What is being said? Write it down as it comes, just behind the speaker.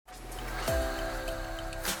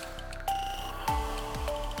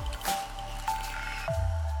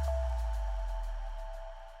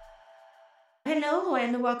Hello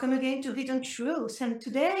and welcome again to Hidden Truths. And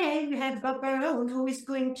today we have Bob Barone who is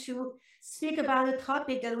going to speak about a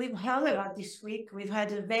topic that we've heard about this week. We've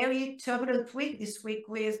had a very turbulent week this week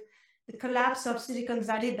with the collapse of Silicon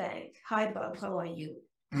Valley Bank. Hi, Bob. How are you?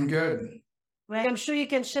 I'm good. Well, I'm sure you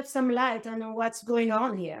can shed some light on what's going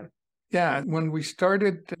on here. Yeah, when we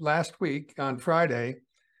started last week on Friday,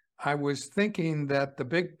 I was thinking that the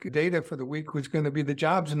big data for the week was going to be the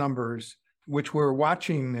jobs numbers, which we're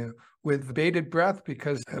watching with bated breath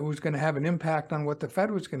because it was going to have an impact on what the Fed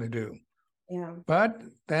was going to do. Yeah. But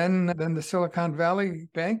then the Silicon Valley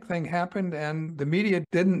Bank thing happened, and the media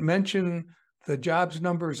didn't mention the jobs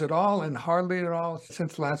numbers at all, and hardly at all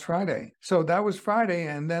since last Friday. So that was Friday,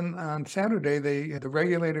 and then on Saturday, the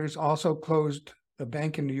regulators also closed a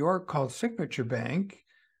bank in New York called Signature Bank.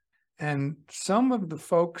 And some of the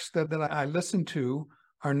folks that I listened to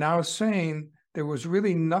are now saying there was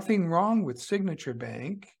really nothing wrong with Signature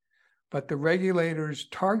Bank, but the regulators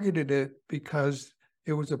targeted it because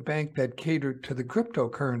it was a bank that catered to the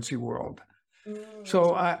cryptocurrency world.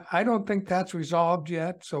 So I don't think that's resolved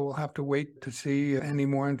yet. So we'll have to wait to see any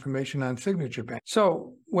more information on Signature Bank.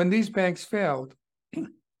 So when these banks failed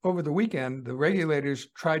over the weekend, the regulators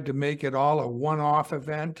tried to make it all a one-off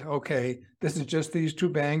event. Okay, this is just these two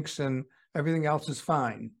banks and everything else is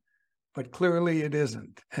fine. But clearly it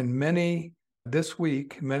isn't. And this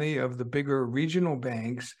week, many of the bigger regional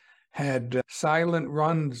banks had silent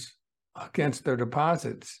runs against their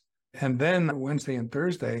deposits. And then Wednesday and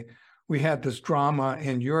Thursday, we had this drama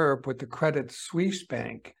in Europe with the Credit Suisse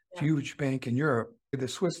Bank, huge bank in Europe. The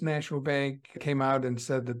Swiss National Bank came out and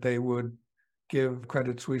said that they would give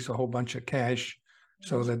Credit Suisse a whole bunch of cash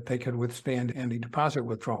so that they could withstand any deposit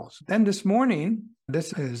withdrawals. Then this morning,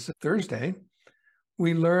 this is Thursday,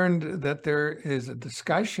 we learned that there is a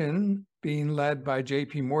discussion being led by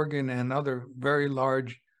JP Morgan and other very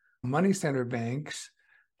large money center banks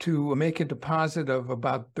to make a deposit of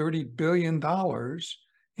about $30 billion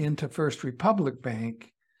into First Republic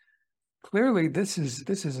Bank. Clearly, this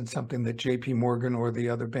isn't something that JP Morgan or the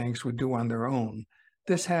other banks would do on their own.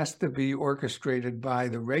 This has to be orchestrated by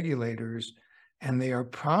the regulators, and they are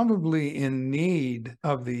probably in need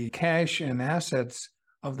of the cash and assets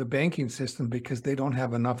of the banking system because they don't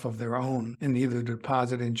have enough of their own in either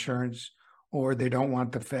deposit insurance or they don't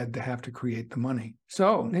want the Fed to have to create the money.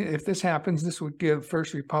 So if this happens, this would give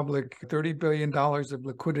First Republic $30 billion of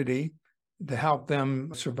liquidity to help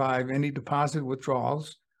them survive any deposit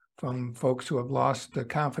withdrawals from folks who have lost the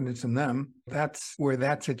confidence in them. That's where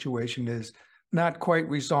that situation is. Not quite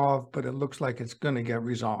resolved, but it looks like it's going to get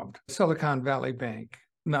resolved. Silicon Valley Bank.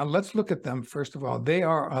 Now, let's look at them. First of all, they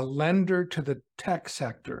are a lender to the tech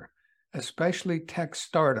sector, especially tech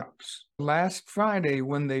startups. Last Friday,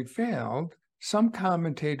 when they failed, some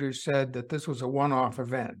commentators said that this was a one-off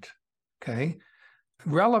event, okay?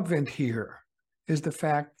 Relevant here is the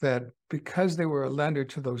fact that because they were a lender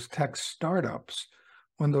to those tech startups,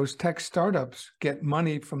 when those tech startups get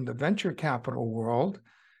money from the venture capital world,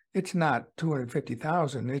 it's not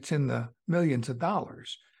 $250,000, it's in the millions of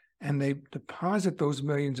dollars. And they deposit those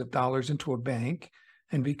millions of dollars into a bank.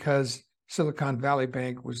 And because Silicon Valley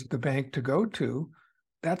Bank was the bank to go to,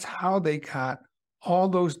 that's how they got all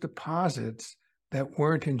those deposits that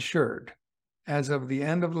weren't insured. As of the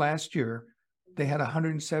end of last year, they had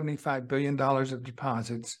 $175 billion of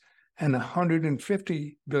deposits, and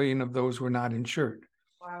 $150 billion of those were not insured.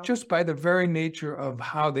 Wow. Just by the very nature of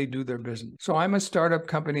how they do their business. So I'm a startup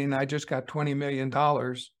company and I just got $20 million.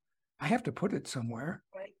 I have to put it somewhere.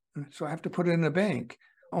 Right. So I have to put it in a bank.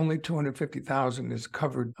 Only $250,000 is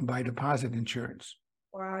covered by deposit insurance.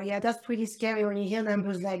 Wow, yeah, that's pretty scary when you hear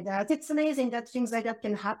numbers like that. It's amazing that things like that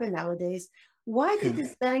can happen nowadays. Why did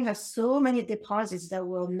this bank have so many deposits that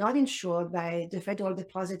were not insured by the Federal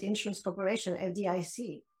Deposit Insurance Corporation,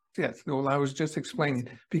 FDIC? Yes, well, I was just explaining,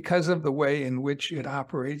 because of the way in which it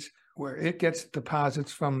operates, where it gets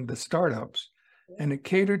deposits from the startups, and it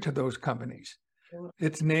catered to those companies.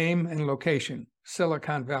 Its name and location,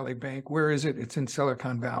 Silicon Valley Bank. Where is it? It's in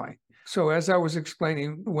Silicon Valley. So as I was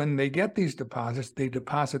explaining, when they get these deposits, they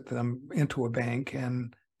deposit them into a bank,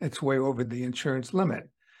 and it's way over the insurance limit.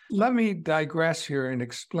 Let me digress here and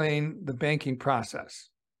explain the banking process.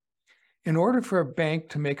 In order for a bank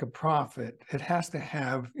to make a profit, it has to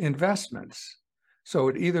have investments. So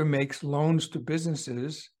it either makes loans to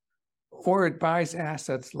businesses or it buys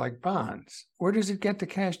assets like bonds. Where does it get the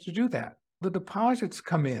cash to do that? The deposits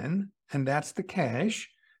come in, and that's the cash.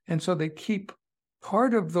 And so they keep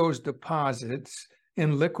part of those deposits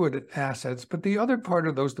in liquid assets, but the other part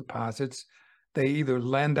of those deposits, they either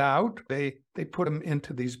lend out, they put them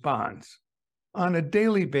into these bonds. on a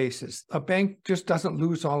daily basis. A bank just doesn't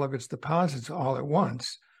lose all of its deposits all at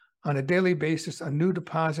once. On a daily basis, a new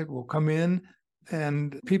deposit will come in,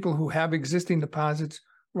 and people who have existing deposits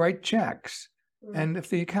write checks. And if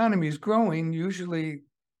the economy is growing, usually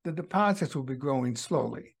the deposits will be growing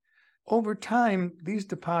slowly. Over time, these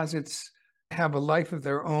deposits have a life of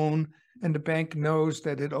their own, and the bank knows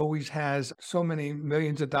that it always has so many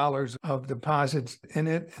millions of dollars of deposits in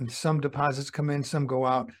it, and some deposits come in, some go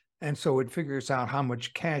out, and so it figures out how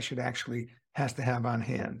much cash it actually has to have on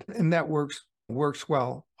hand. And that works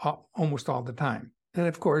well almost all the time. And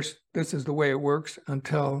of course, this is the way it works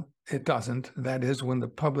until it doesn't. That is, when the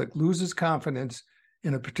public loses confidence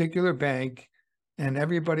in a particular bank and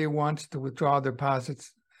everybody wants to withdraw their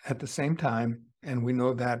deposits at the same time. And we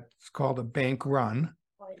know that's called a bank run.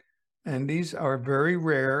 And these are very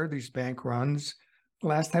rare, these bank runs.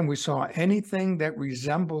 Last time we saw anything that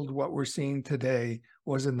resembled what we're seeing today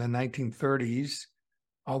was in the 1930s,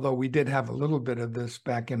 although we did have a little bit of this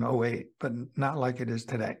back in 2008, but not like it is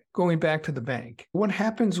today. Going back to the bank, what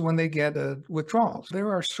happens when they get withdrawals?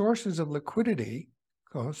 There are sources of liquidity.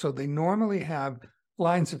 So they normally have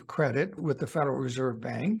lines of credit with the Federal Reserve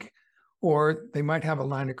Bank, or they might have a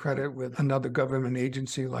line of credit with another government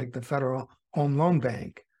agency like the Federal Home Loan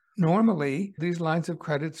Bank. Normally, these lines of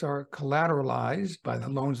credits are collateralized by the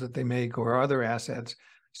loans that they make or other assets.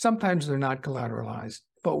 Sometimes they're not collateralized.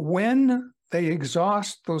 But when they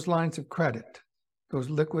exhaust those lines of credit, those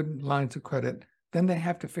liquid lines of credit, then they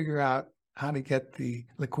have to figure out how to get the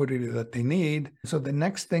liquidity that they need. So the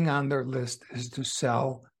next thing on their list is to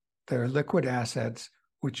sell their liquid assets,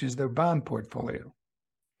 which is their bond portfolio.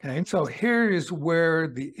 Okay, so here is where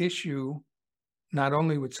the issue, not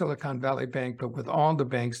only with Silicon Valley Bank, but with all the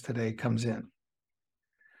banks today, comes in.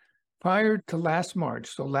 Prior to last March,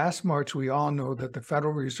 so last March, we all know that the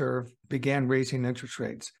Federal Reserve began raising interest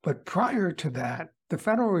rates. But prior to that, the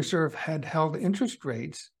Federal Reserve had held interest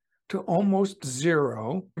rates to almost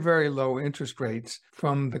zero, very low interest rates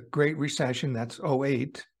from the Great Recession, that's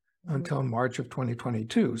 2008, until March of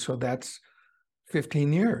 2022. So that's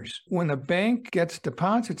 15 years. When a bank gets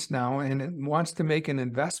deposits now and it wants to make an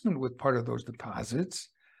investment with part of those deposits,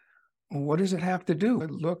 what does it have to do?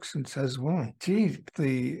 It looks and says, well, gee,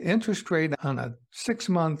 the interest rate on a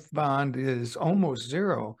 6-month bond is almost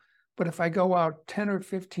zero. But if I go out 10 or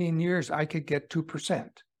 15 years, I could get 2%.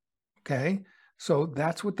 Okay. So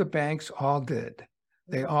that's what the banks all did.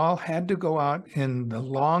 They all had to go out in the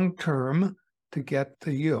long term to get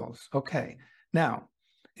the yields. Okay. Now,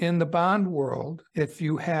 in the bond world, if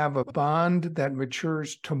you have a bond that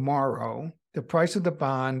matures tomorrow, the price of the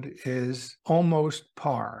bond is almost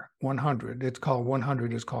par, 100. It's called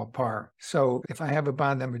 100 is called par. So if I have a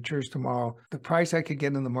bond that matures tomorrow, the price I could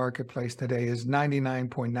get in the marketplace today is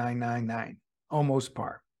 99.999, almost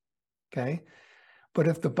par. Okay. But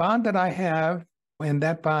if the bond that I have, and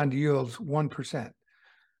that bond yields 1%,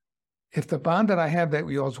 if the bond that I have that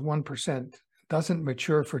yields 1% doesn't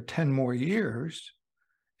mature for 10 more years,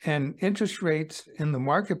 and interest rates in the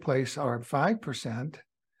marketplace are 5%,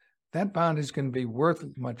 that bond is going to be worth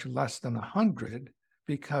much less than 100,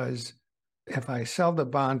 because if I sell the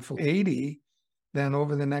bond for 80, then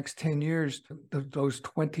over the next 10 years, those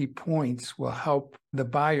 20 points will help the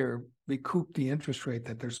buyer recoup the interest rate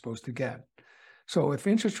that they're supposed to get. So if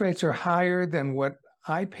interest rates are higher than what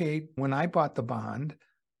I paid when I bought the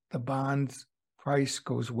bond's price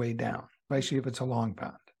goes way down, especially if it's a long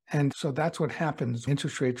bond. And so that's what happens.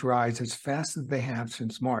 Interest rates rise as fast as they have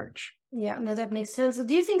since March. Yeah, no, that makes sense. So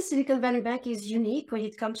do you think Silicon Valley Bank is unique when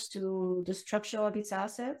it comes to the structure of its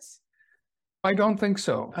assets? I don't think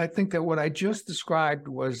so. I think that what I just described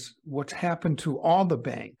was what's happened to all the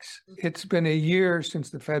banks. It's been a year since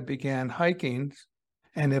the Fed began hiking.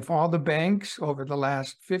 And if all the banks over the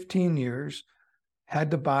last 15 years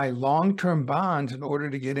had to buy long-term bonds in order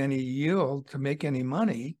to get any yield to make any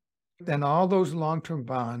money, then all those long-term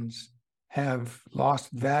bonds have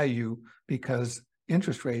lost value because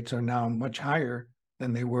interest rates are now much higher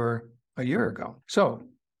than they were a year ago. So,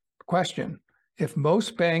 question, if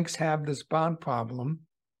most banks have this bond problem,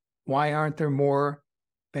 why aren't there more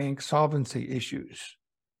bank solvency issues?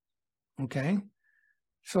 Okay,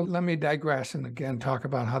 so let me digress and again talk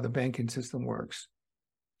about how the banking system works.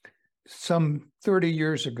 Some 30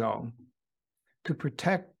 years ago, to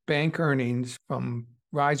protect bank earnings from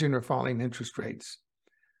rising or falling interest rates,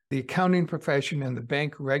 the accounting profession and the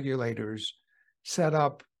bank regulators set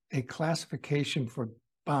up a classification for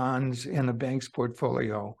bonds in a bank's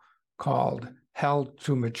portfolio called held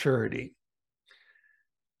to maturity.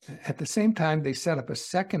 At the same time, they set up a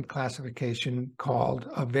second classification called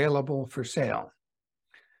available for sale.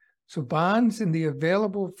 So bonds in the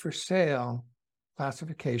available for sale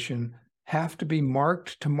classification have to be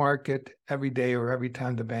marked to market every day or every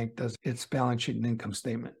time the bank does its balance sheet and income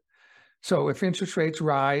statement. So if interest rates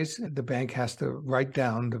rise, the bank has to write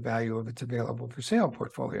down the value of its available for sale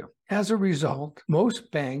portfolio. As a result,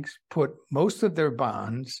 most banks put most of their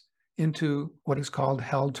bonds into what is called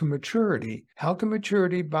held to maturity. Held to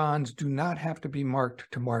maturity bonds do not have to be marked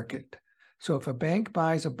to market. So if a bank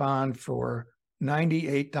buys a bond for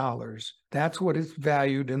 $98, that's what is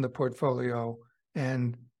valued in the portfolio.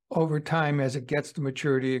 And over time, as it gets to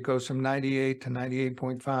maturity, it goes from 98 to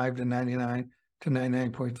 98.5 to 99 to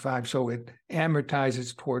 99.5. So it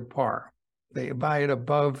amortizes toward par. They buy it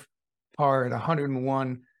above par at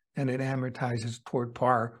 101, and it amortizes toward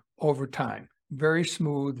par over time. Very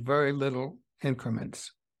smooth, very little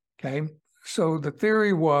increments. Okay. So the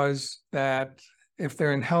theory was that if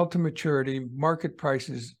they're in held to maturity, market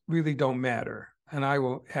prices really don't matter. And I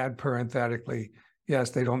will add parenthetically,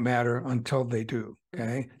 yes, they don't matter until they do.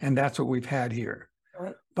 Okay. And that's what we've had here.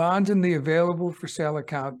 Right. Bonds in the available for sale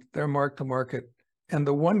account, they're marked to market. And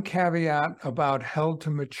the one caveat about held to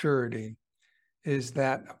maturity is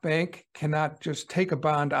that a bank cannot just take a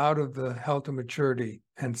bond out of the held to maturity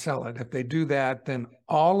and sell it. If they do that, then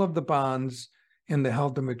all of the bonds in the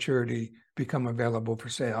held to maturity become available for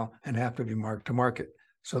sale and have to be marked to market.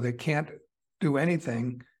 So they can't do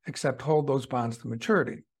anything except hold those bonds to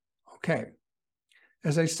maturity. Okay.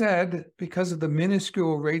 As I said, because of the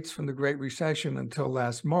minuscule rates from the Great Recession until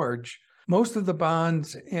last March, most of the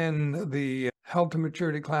bonds in the held to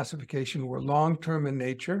maturity classification were long-term in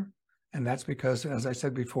nature. And that's because, as I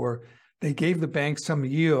said before, they gave the banks some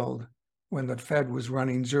yield when the Fed was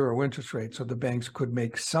running zero interest rates, so the banks could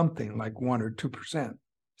make something like 1 or 2%.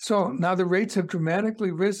 So now the rates have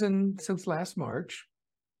dramatically risen since last March,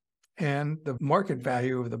 and the market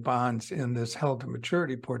value of the bonds in this held to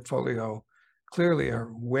maturity portfolio clearly are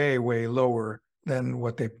way, way lower than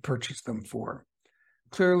what they purchased them for.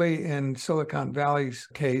 Clearly, in Silicon Valley's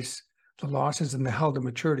case, the losses in the held to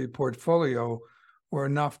maturity portfolio were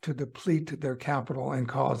enough to deplete their capital and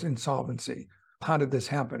cause insolvency. How did this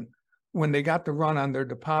happen? When they got the run on their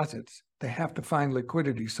deposits, they have to find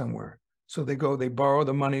liquidity somewhere. So they borrow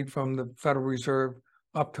the money from the Federal Reserve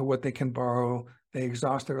up to what they can borrow. They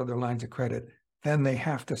exhaust their other lines of credit. Then they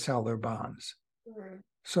have to sell their bonds. Mm-hmm.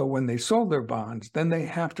 So when they sold their bonds, then they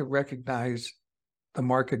have to recognize the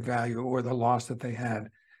market value or the loss that they had.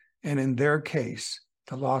 And in their case,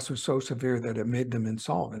 the loss was so severe that it made them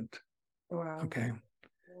insolvent. Wow. Okay.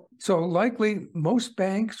 So likely most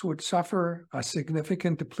banks would suffer a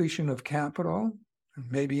significant depletion of capital,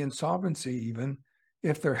 maybe insolvency even,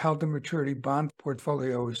 if their held to maturity bond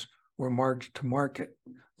portfolios were marked to market,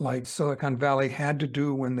 like Silicon Valley had to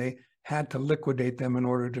do when they had to liquidate them in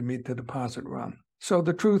order to meet the deposit run. So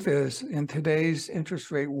the truth is, in today's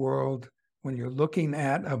interest rate world, when you're looking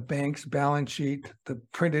at a bank's balance sheet, the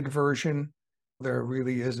printed version, there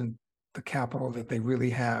really isn't the capital that they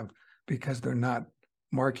really have because they're not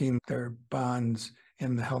marking their bonds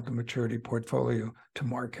in the held to maturity portfolio to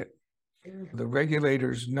market. The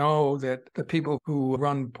regulators know that the people who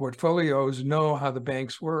run portfolios know how the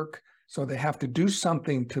banks work, so they have to do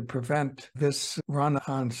something to prevent this run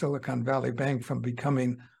on Silicon Valley Bank from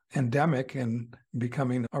becoming endemic and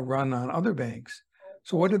becoming a run on other banks.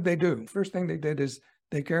 So what did they do? First thing they did is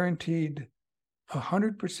they guaranteed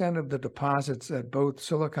 100% of the deposits at both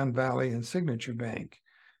Silicon Valley and Signature Bank.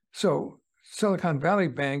 So Silicon Valley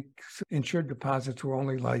Bank's insured deposits were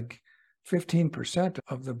only like 15%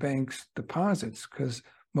 of the bank's deposits, because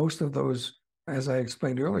most of those, as I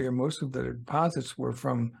explained earlier, most of the deposits were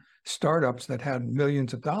from startups that had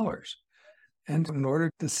millions of dollars. And in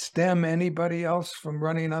order to stem anybody else from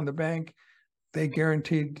running on the bank, they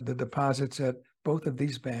guaranteed the deposits at both of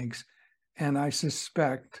these banks. And I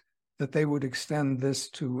suspect that they would extend this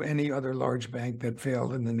to any other large bank that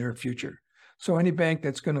failed in the near future. So any bank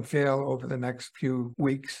that's going to fail over the next few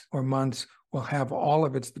weeks or months will have all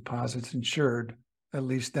of its deposits insured. At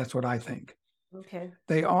least that's what I think. Okay.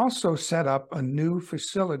 They also set up a new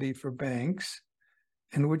facility for banks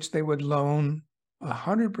in which they would loan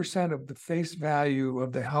 100% of the face value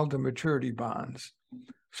of the held to maturity bonds.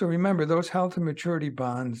 So remember, those held to maturity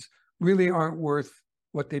bonds really aren't worth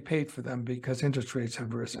what they paid for them because interest rates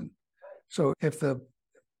have risen. So if the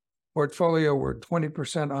portfolio were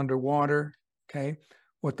 20% underwater, okay,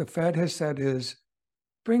 what the Fed has said is,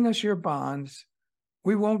 bring us your bonds.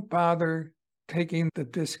 We won't bother taking the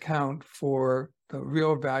discount for the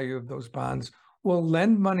real value of those bonds. We'll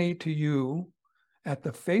lend money to you at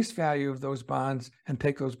the face value of those bonds and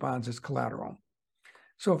take those bonds as collateral.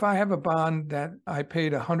 So if I have a bond that I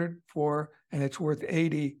paid 100 for and it's worth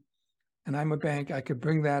 80, and I'm a bank, I could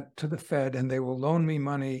bring that to the Fed and they will loan me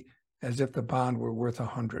money as if the bond were worth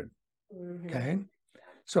 100. Okay.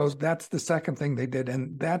 So that's the second thing they did.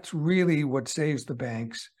 And that's really what saves the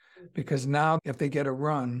banks, because now if they get a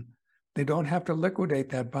run, they don't have to liquidate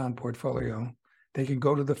that bond portfolio. They can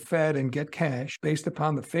go to the Fed and get cash based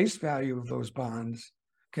upon the face value of those bonds.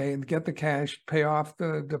 Okay. And get the cash, pay off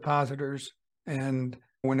the depositors. And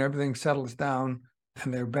when everything settles down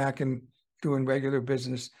and they're back in doing regular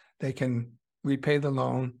business, they can repay the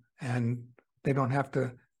loan and they don't have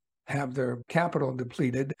to have their capital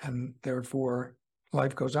depleted, and therefore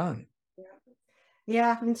life goes on.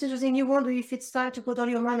 Yeah, it's interesting. You wonder if it's time to put all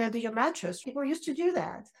your money under your mattress. People used to do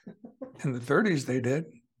that. In the 30s, they did.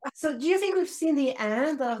 So do you think we've seen the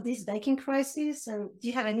end of this banking crisis? And do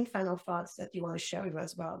you have any final thoughts that you want to share with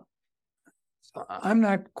us about? I'm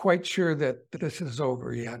not quite sure that this is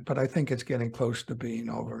over yet, but I think it's getting close to being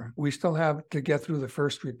over. We still have to get through the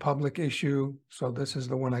First Republic issue. So this is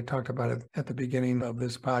the one I talked about at the beginning of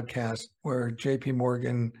this podcast, where JP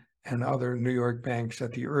Morgan and other New York banks,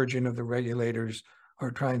 at the urging of the regulators,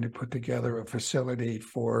 are trying to put together a facility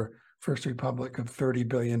for First Republic of $30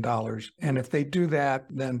 billion. And if they do that,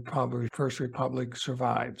 then probably First Republic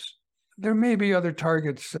survives. There may be other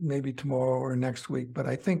targets, maybe tomorrow or next week, but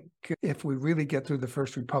I think if we really get through the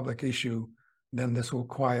First Republic issue, then this will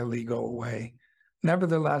quietly go away.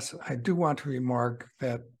 Nevertheless, I do want to remark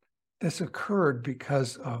that this occurred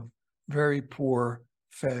because of very poor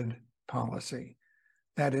Fed policy.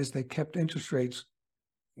 That is, they kept interest rates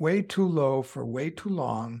way too low for way too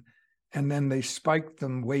long, and then they spiked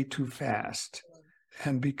them way too fast.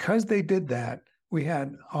 And because they did that, we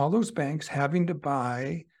had all those banks having to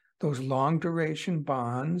buy those long duration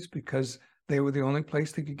bonds because they were the only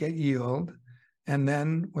place they could get yield. And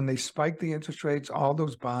then when they spiked the interest rates, all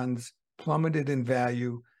those bonds plummeted in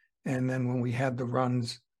value. And then when we had the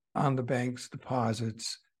runs on the bank's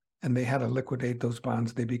deposits and they had to liquidate those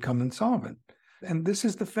bonds, they become insolvent. And this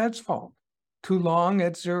is the Fed's fault. Too long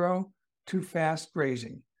at zero, too fast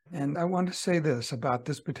raising. And I want to say this about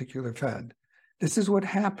this particular Fed. This is what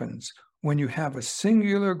happens when you have a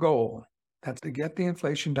singular goal. That's to get the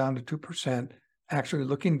inflation down to 2%, actually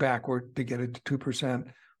looking backward to get it to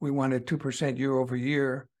 2%. We wanted 2% year over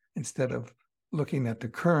year instead of looking at the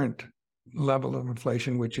current level of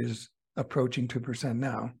inflation, which is approaching 2%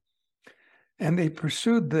 now. And they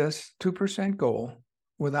pursued this 2% goal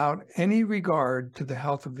without any regard to the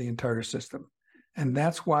health of the entire system. And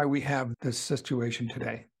that's why we have this situation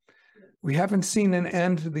today. We haven't seen an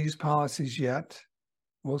end to these policies yet.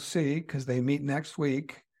 We'll see, because they meet next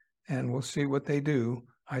week. And we'll see what they do.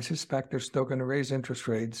 I suspect they're still going to raise interest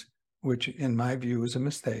rates, which in my view is a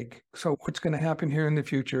mistake. So what's going to happen here in the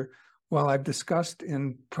future? Well, I've discussed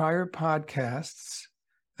in prior podcasts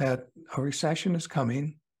that a recession is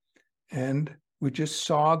coming. And we just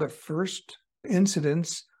saw the first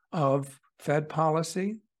incidents of Fed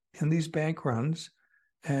policy in these bank runs.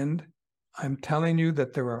 And I'm telling you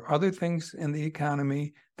that there are other things in the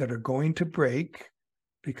economy that are going to break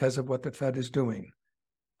because of what the Fed is doing.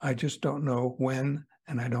 I just don't know when,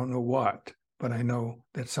 and I don't know what, but I know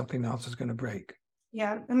that something else is going to break.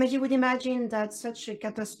 Yeah, I mean, you would imagine that such a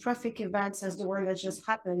catastrophic events as the one that just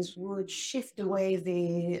happens would shift the way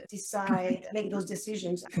they decide, make those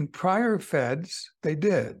decisions. In prior Feds, they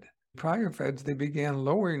did. Prior Feds, they began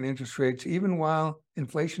lowering interest rates even while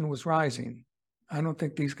inflation was rising. I don't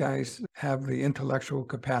think these guys have the intellectual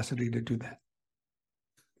capacity to do that.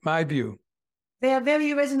 My view. They are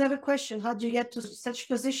very reasonable question. How do you get to such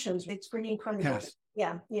positions? It's pretty incredible. Yes.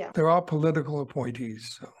 Yeah. They're all political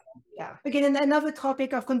appointees. So. Yeah. Again, another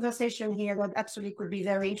topic of conversation here that absolutely could be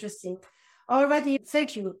very interesting. Already,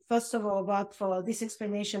 thank you, first of all, Bob, for this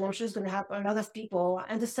explanation. I'm sure it's going to help a lot of people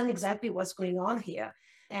understand exactly what's going on here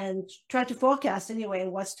and try to forecast anyway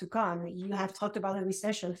what's to come. You have talked about a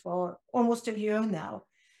recession for almost a year now.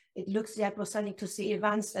 It looks like we're starting to see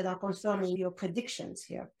events that are concerning your predictions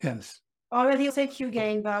here. Yes. Already, thank you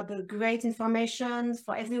again, Bob. Great information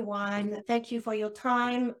for everyone. Thank you for your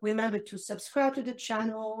time. Remember to subscribe to the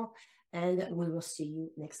channel, and we will see you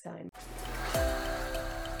next time.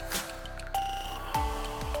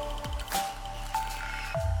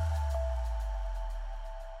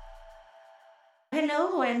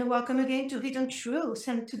 Hello, and welcome again to Hidden Truths.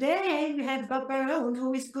 And today we have Bob Barone,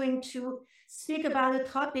 who is going to speak about a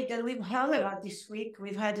topic that we've heard about this week.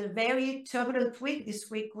 We've had a very turbulent week this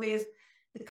week with